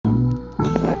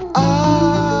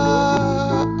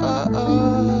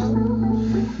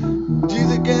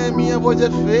voz é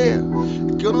feia,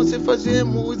 que eu não sei fazer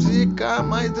música,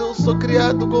 mas eu sou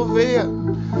criado Gouveia.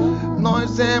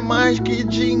 Nós é mais que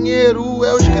dinheiro,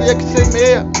 é os cria que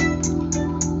semeia.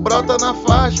 Brota na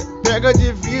faixa, pega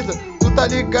de vida, tu tá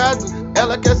ligado?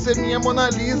 Ela quer ser minha Mona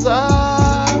Lisa.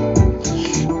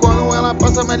 Quando ela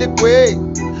passa Mary Quay,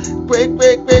 Quay,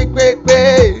 Quay, Quay, Quay,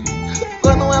 Quay.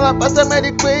 Quando ela passa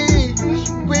Mary Quay,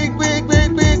 Quay, Quay, Quay,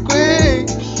 Quay, Quay.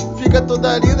 Fica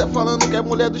toda linda falando que é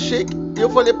mulher do shake. Eu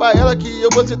falei pra ela que eu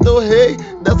vou ser teu rei.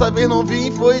 Dessa vez não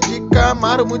vim, foi de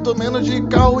Camaro, muito menos de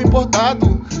carro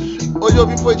importado. Hoje eu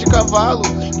vim, foi de cavalo,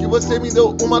 que você me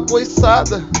deu uma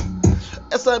coiçada.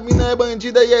 Essa mina é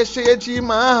bandida e é cheia de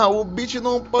marra, o beat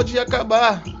não pode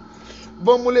acabar.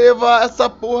 Vamos levar essa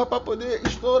porra pra poder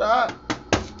estourar.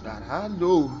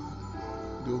 Caralho.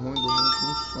 Deu ruim com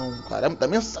o som. Caramba, tá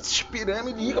meio inspirando,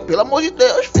 me liga. Pelo amor de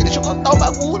Deus, filho, deixa eu cantar o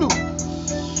bagulho.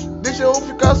 Deixa eu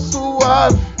ficar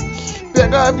suave.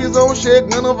 Pega a visão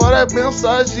chegando, várias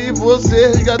mensagens.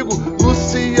 Você,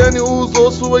 Luciane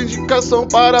usou sua indicação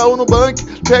para o Nubank.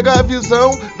 Pega a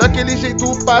visão, daquele jeito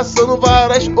passando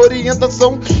várias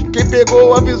orientação. Quem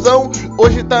pegou a visão,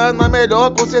 hoje tá na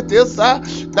melhor, com certeza.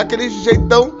 Daquele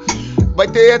jeitão, vai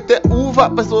ter até uva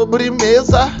pra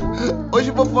sobremesa. Hoje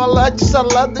vou falar de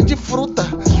salada de fruta.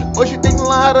 Hoje tem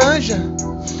laranja.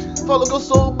 Falou que eu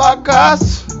sou o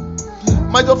bagaço,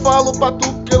 mas eu falo pra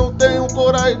tu que eu não tenho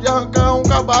coragem de arrancar um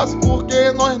cabaço.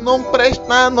 Porque nós não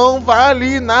presta, não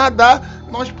vale nada.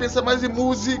 Nós pensa mais em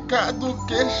música do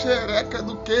que xereca,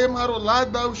 do que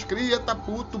marolada. Os cria tá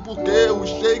puto porque o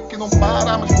shake não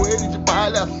para mais com ele de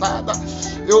palhaçada.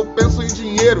 Eu penso em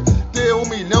dinheiro, ter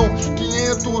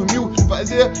 1.500.000,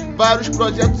 fazer vários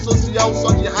projetos social.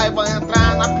 Só de raiva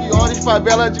entrar na piores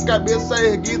favela de cabeça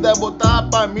erguida, botar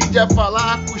pra mídia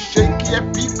falar que o shake é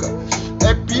pica.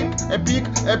 É pica, é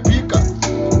pica, é pica.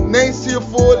 Nem se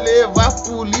for levar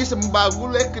polícia, o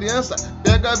bagulho é criança.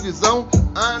 Pega a visão,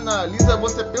 analisa.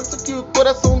 Você pensa que o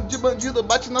coração de bandido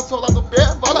bate na sola do pé?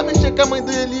 Vai lá mexer com a mãe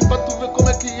dele pra tu ver como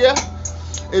é que é.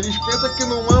 Eles pensam que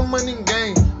não ama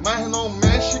ninguém, mas não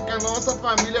mexe com a nossa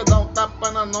família. Dá um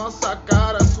tapa na nossa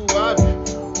cara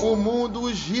suave. O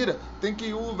mundo gira, tem que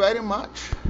ir o very much.